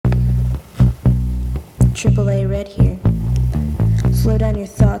AAA Red here. Slow down your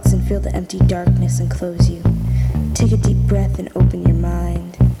thoughts and feel the empty darkness enclose you. Take a deep breath and open your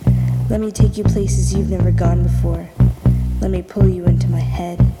mind. Let me take you places you've never gone before. Let me pull you into my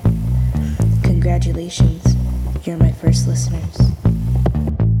head. Congratulations, you're my first listeners.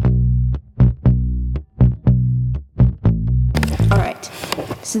 Alright,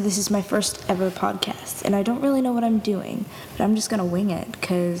 so this is my first ever podcast, and I don't really know what I'm doing, but I'm just gonna wing it,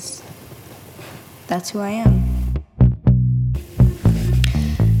 because that's who I am.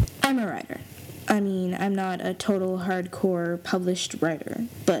 I'm a writer. I mean, I'm not a total hardcore published writer,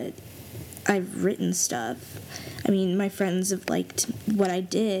 but I've written stuff. I mean, my friends have liked what I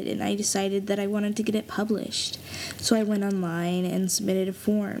did, and I decided that I wanted to get it published. So I went online and submitted a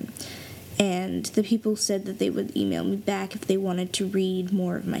form, and the people said that they would email me back if they wanted to read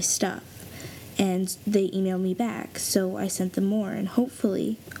more of my stuff. And they emailed me back, so I sent them more, and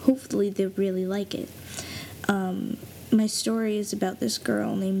hopefully they'll really like it. My story is about this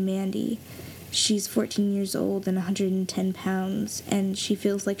girl named Mandy. She's 14 years old and 110 pounds, and she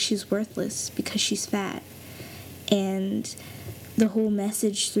feels like she's worthless because she's fat. And the whole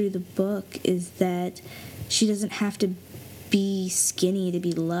message through the book is that she doesn't have to be skinny to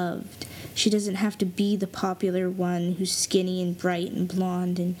be loved. She doesn't have to be the popular one who's skinny and bright and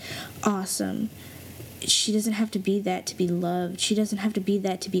blonde and awesome. She doesn't have to be that to be loved. She doesn't have to be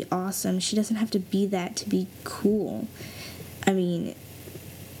that to be awesome. She doesn't have to be that to be cool. I mean,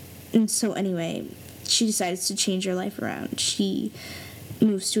 and so anyway, she decides to change her life around. She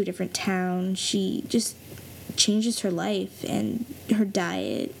moves to a different town. She just changes her life and her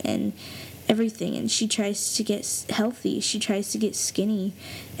diet and everything, and she tries to get healthy. She tries to get skinny,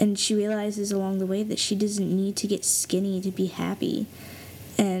 and she realizes along the way that she doesn't need to get skinny to be happy.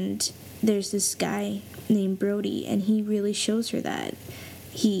 And there's this guy named Brody, and he really shows her that.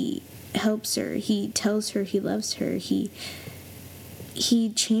 He helps her. He tells her he loves her. He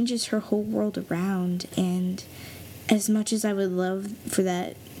changes her whole world around. And as much as I would love for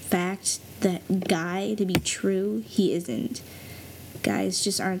that fact, that guy to be true, he isn't. Guys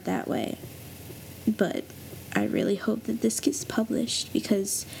just aren't that way. But I really hope that this gets published,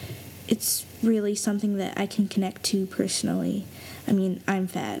 because it's really something that I can connect to personally. I mean, I'm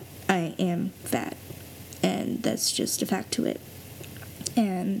fat. I am fat. And that's just a fact to it.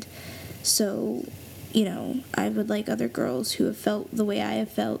 And so, you know, I would like other girls who have felt the way I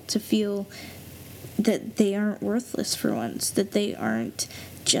have felt to feel that they aren't worthless for once, that they aren't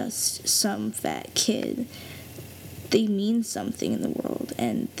just some fat kid. They mean something in the world,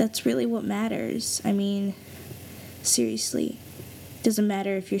 and that's really what matters. I mean, seriously, it doesn't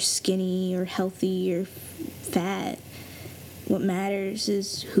matter if you're skinny or healthy or fat. What matters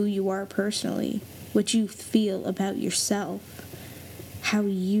is who you are personally, what you feel about yourself, how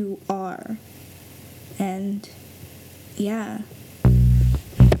you are. And yeah.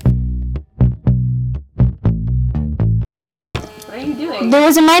 What are you doing? There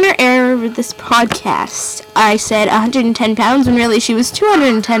was a minor error with this podcast. I said 110 pounds when really she was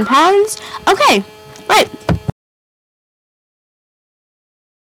 210 pounds. Okay, right.